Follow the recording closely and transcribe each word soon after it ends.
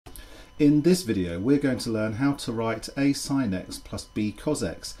In this video we're going to learn how to write a sin x plus b cos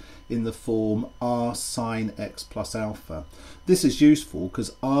x in the form r sin x plus alpha. This is useful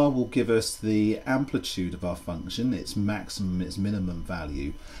because r will give us the amplitude of our function, its maximum, its minimum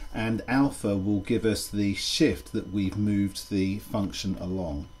value, and alpha will give us the shift that we've moved the function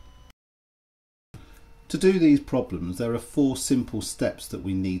along. To do these problems there are 4 simple steps that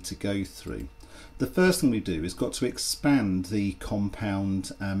we need to go through. The first thing we do is got to expand the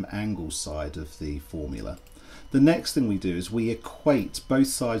compound angle side of the formula. The next thing we do is we equate both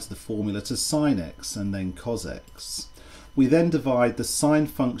sides of the formula to sin x and then cos x. We then divide the sine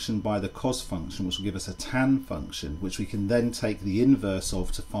function by the cos function, which will give us a tan function, which we can then take the inverse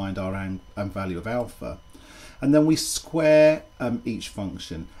of to find our value of alpha. And then we square each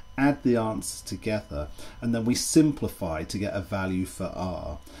function, add the answers together, and then we simplify to get a value for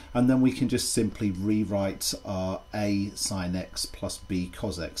r, and then we can just simply rewrite our a sin x plus b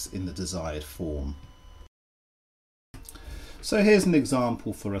cos x in the desired form. So here's an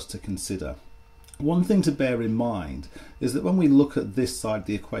example for us to consider. One thing to bear in mind is that when we look at this side of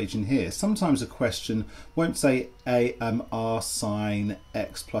the equation here, sometimes a question won't say r sin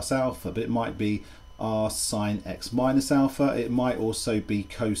x plus alpha, but it might be r sin x minus alpha. It might also be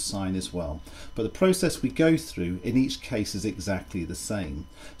cosine as well, but the process we go through in each case is exactly the same.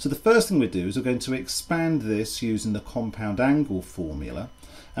 So the first thing we do is we're going to expand this using the compound angle formula,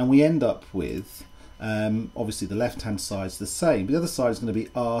 and we end up with obviously the left hand side is the same, but the other side is going to be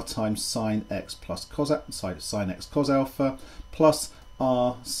r times sin x plus sin x cos alpha plus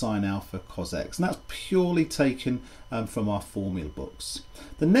r sin alpha cos x, and that's purely taken from our formula books.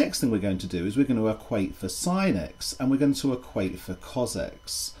 The next thing we're going to do is we're going to equate for sin x and we're going to equate for cos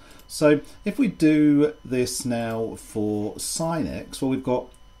x. So if we do this now for sin x, well, we've got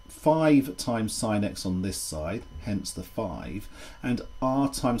 5 times sin x on this side, hence the 5, and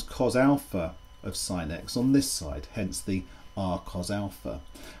r times cos alpha of sin x on this side, hence the r cos alpha.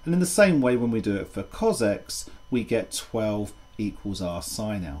 And in the same way, when we do it for cos x, we get 12 equals r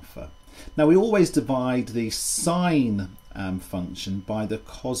sin alpha. Now we always divide the sine function by the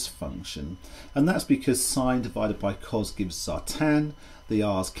cos function, and that's because sine divided by cos gives us our tan, the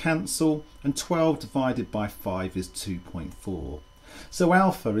r's cancel, and 12 divided by 5 is 2.4. So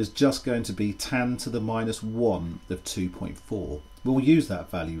alpha is just going to be tan to the minus 1 of 2.4. We'll use that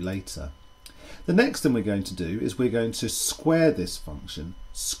value later. The next thing we're going to do is we're going to square this function,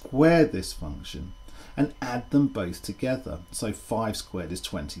 and add them both together. So 5 squared is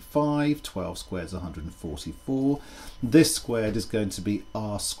 25, 12 squared is 144. This squared is going to be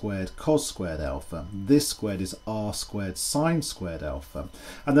r squared cos squared alpha. This squared is r squared sine squared alpha.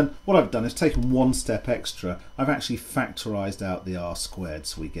 And then what I've done is taken one step extra. I've actually factorised out the r squared,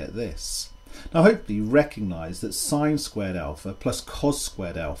 so we get this. Now hopefully you recognise that sine squared alpha plus cos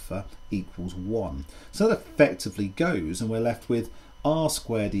squared alpha equals 1. So that effectively goes, and we're left with r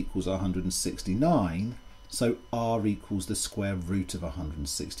squared equals 169, so r equals the square root of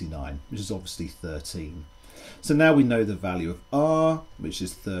 169, which is obviously 13. So now we know the value of r, which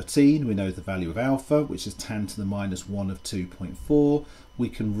is 13, we know the value of alpha, which is tan to the minus 1 of 2.4, we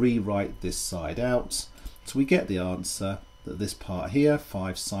can rewrite this side out, so we get the answer that this part here,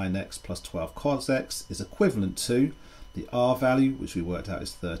 5 sin x plus 12 cos x, is equivalent to the r value, which we worked out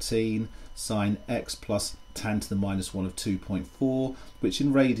is 13, sin x plus tan to the minus 1 of 2.4, which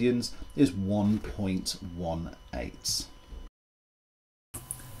in radians is 1.18.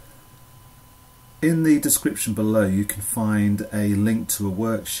 In the description below you can find a link to a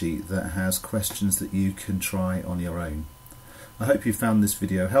worksheet that has questions that you can try on your own. I hope you found this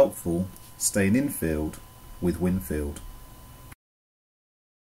video helpful. Stay in field with Winfield.